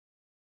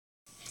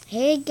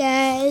Hey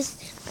guys,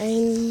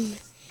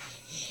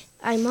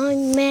 I'm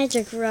on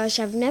Magic Rush.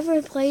 I've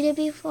never played it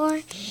before,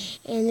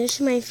 and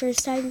this is my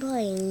first time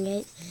playing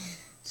it.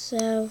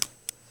 So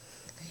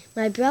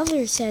my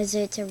brother says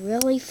it's a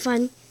really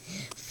fun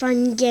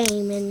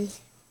game, and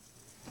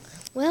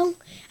well,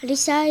 I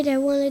decided I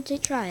wanted to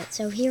try it.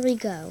 So here we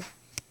go.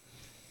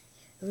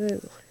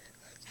 Ooh,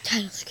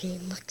 title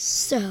screen looks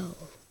so.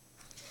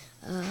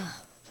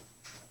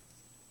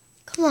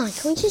 Come on,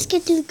 can we just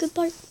get to the good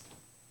part?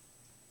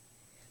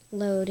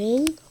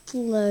 Loading,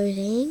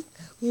 loading,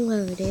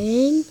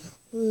 loading,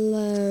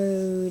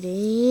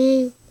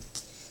 loading,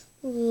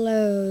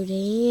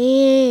 loading.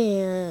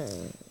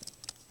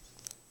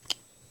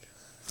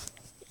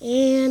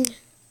 And,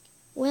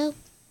 well,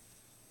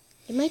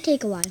 it might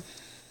take a while.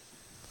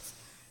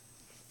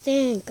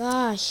 Thank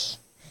gosh,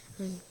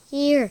 I'm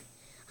here.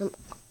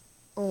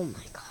 Oh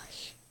my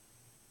gosh.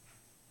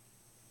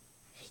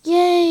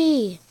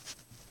 Yay!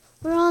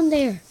 We're on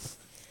there.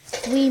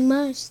 We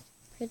must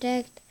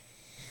protect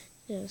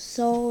the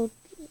soul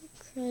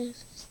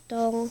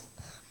crystal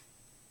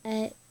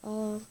at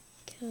all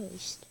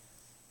costs.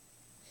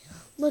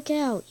 Look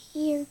out,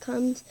 here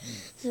comes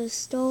the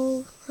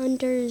Soul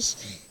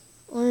Hunters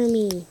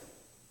army.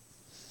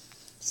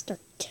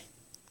 Start.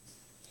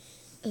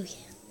 Oh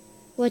yeah,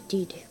 what do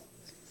you do?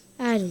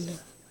 I don't know.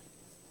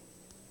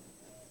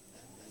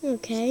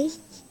 Okay.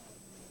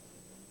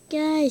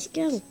 Guys,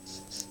 go.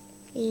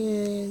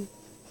 And,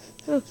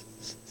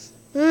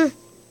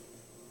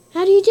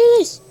 how do you do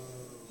this?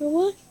 Or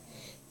what?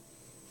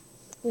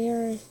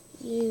 Where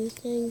you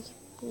think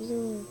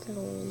you're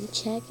going?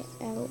 Check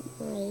out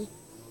my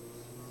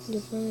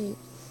device.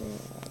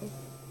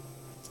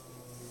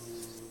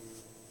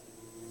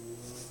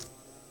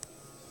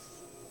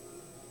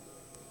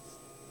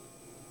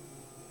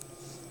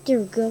 There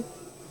we go.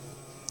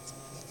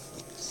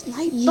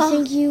 Sniper. You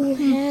think you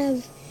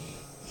have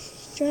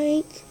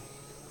strength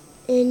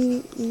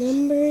in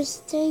numbers?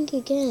 Think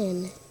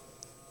again.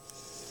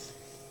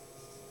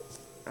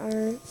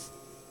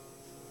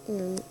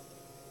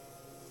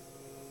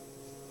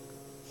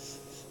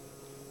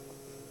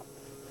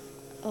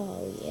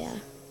 Oh yeah.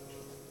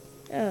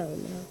 Oh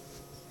no.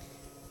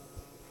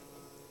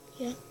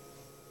 Yeah.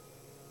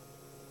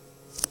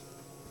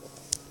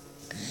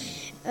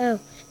 Oh,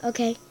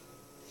 okay.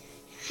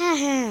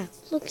 Haha.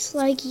 Looks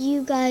like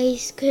you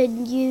guys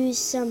could use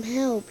some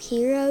help,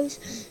 heroes.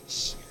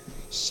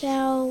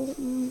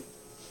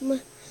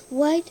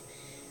 What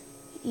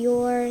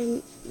you're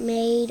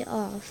made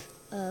of?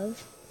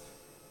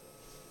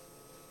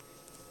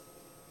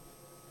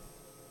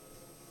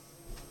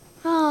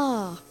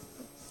 Ah.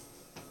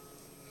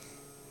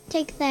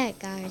 Take that,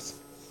 guys.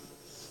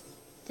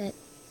 Oh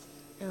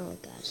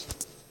gosh.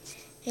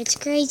 It's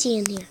crazy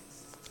in here.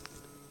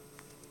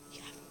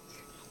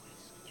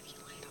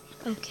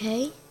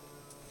 Okay.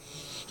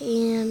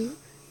 And,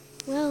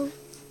 well,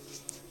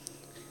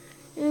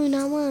 ooh,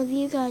 not one of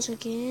you guys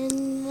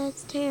again.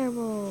 That's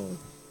terrible.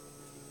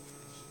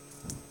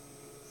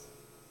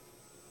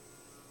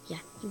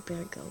 Yeah, you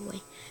better go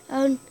away.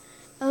 Oh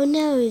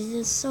no,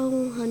 the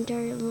Soul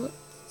Hunter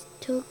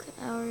took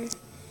our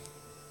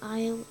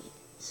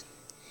islands.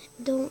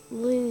 Don't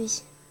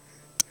lose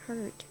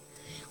heart.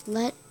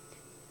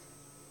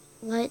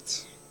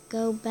 Let's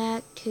go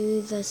back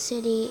to the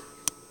city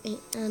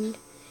and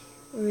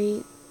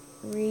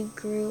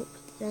regroup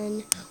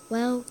then.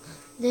 Well,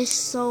 this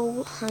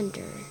Soul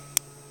Hunter.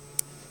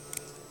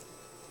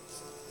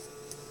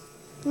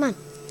 Come on.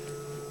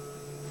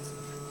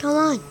 Come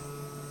on.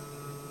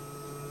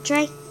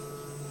 Try.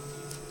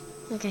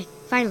 Okay,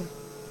 finally.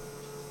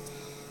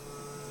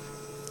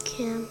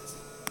 Campaign.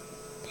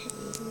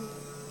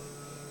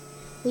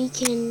 We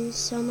can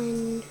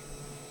summon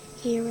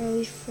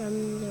heroes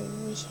from the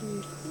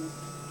wishing.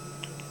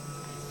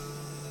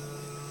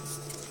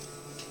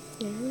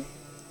 Yeah.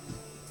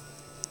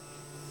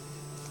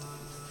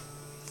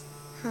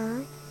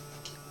 Huh?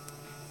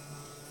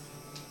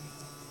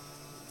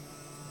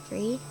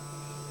 3?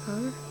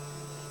 Huh?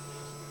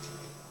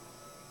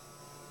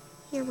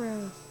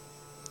 Hero.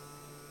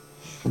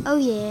 Oh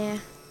yeah.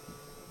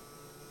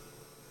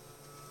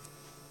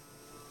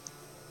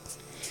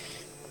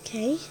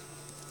 Okay.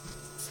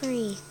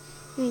 3.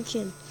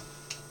 Region.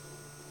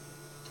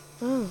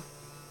 Oh.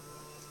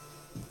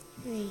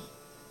 3.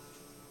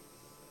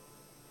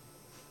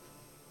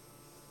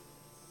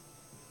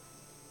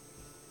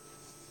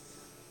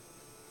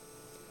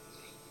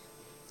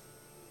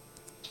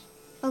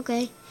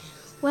 Okay.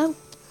 Well,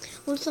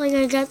 looks like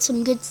I got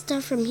some good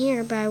stuff from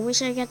here, but I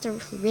wish I got the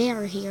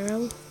rare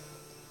hero.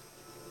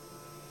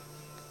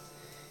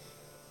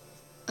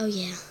 Oh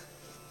yeah.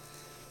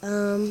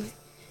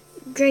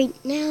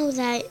 Great. Now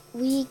that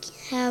we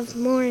have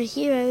more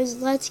heroes,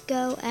 let's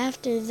go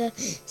after the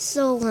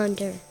Soul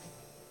Hunter.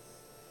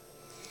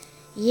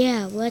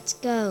 Yeah, let's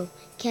go.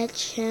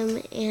 Catch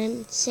him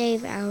and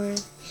save our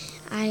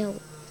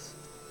isle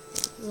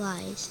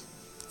lives.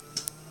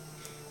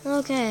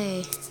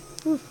 Okay.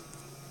 Whew.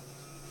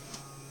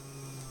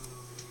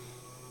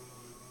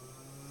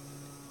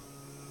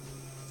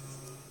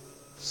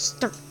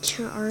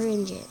 start our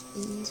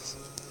engines.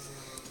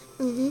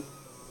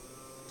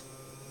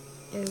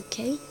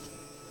 Okay.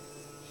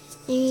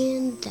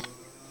 And that.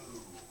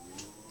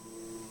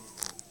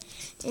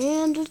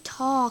 And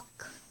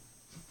talk.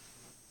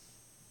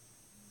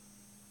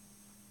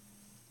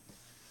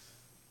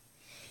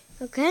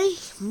 Okay,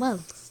 well,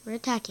 we're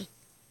attacking.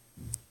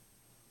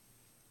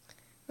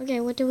 Okay,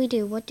 what do we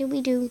do? What do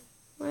we do?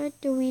 What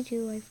do we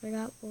do? I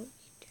forgot what we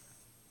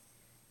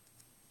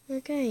do.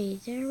 Okay,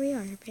 there we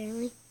are,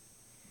 apparently.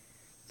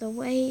 The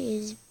way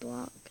is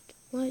blocked.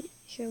 What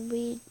should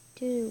we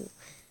do?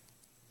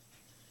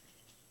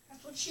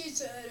 That's what she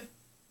said.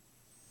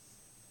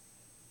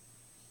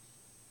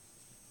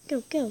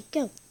 Go, go,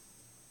 go.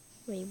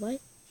 Wait, what?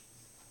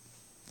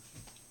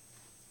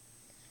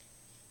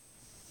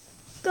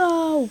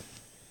 Go!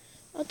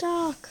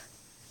 Attack!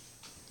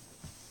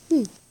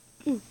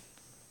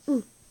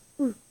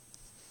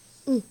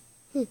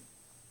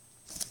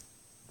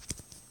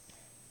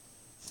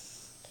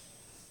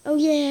 Oh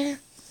yeah!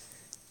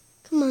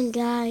 Come on,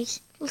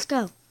 guys. Let's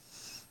go.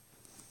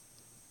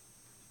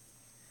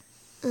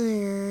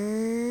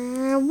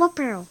 What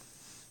barrel?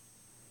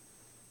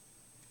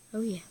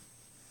 Oh yeah.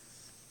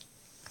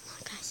 Come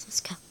on, guys.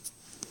 Let's go.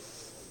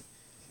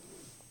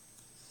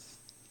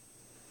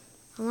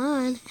 Come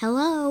on.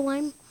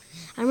 Hello.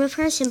 I'm a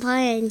person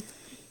playing.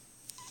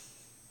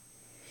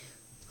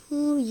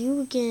 Oh,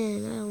 you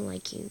again. I don't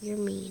like you. You're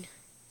mean.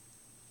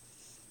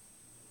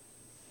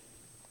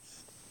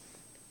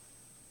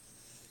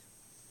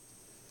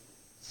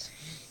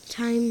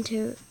 Time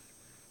to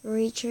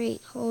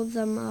retreat. Hold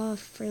them off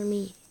for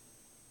me.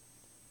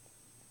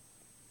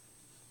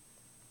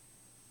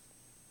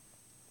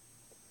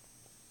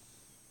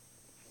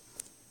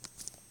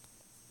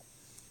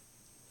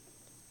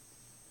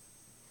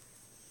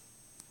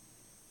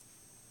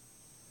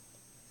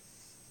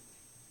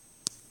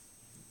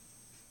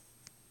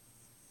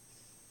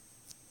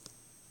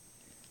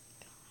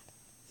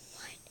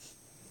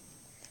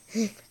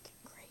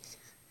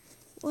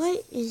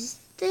 What is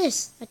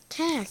this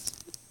attack?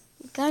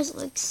 You guys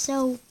look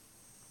so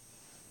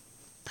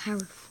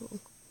powerful.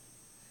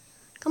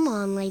 Come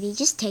on, lady,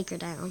 just take her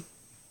down.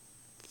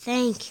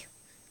 Thank you.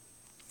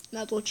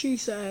 That's what she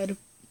said.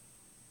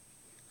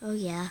 Oh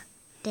yeah,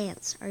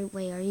 dance.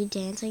 Wait, are you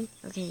dancing?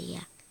 Okay,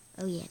 yeah.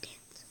 Oh yeah,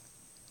 dance.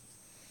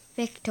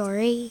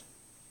 Victory.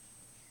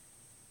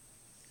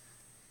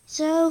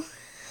 So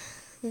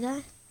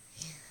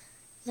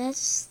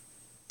that's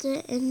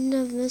the end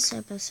of this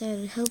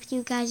episode. I hope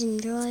you guys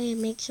enjoy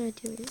and make sure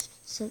to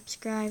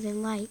subscribe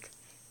and like.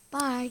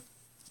 Bye.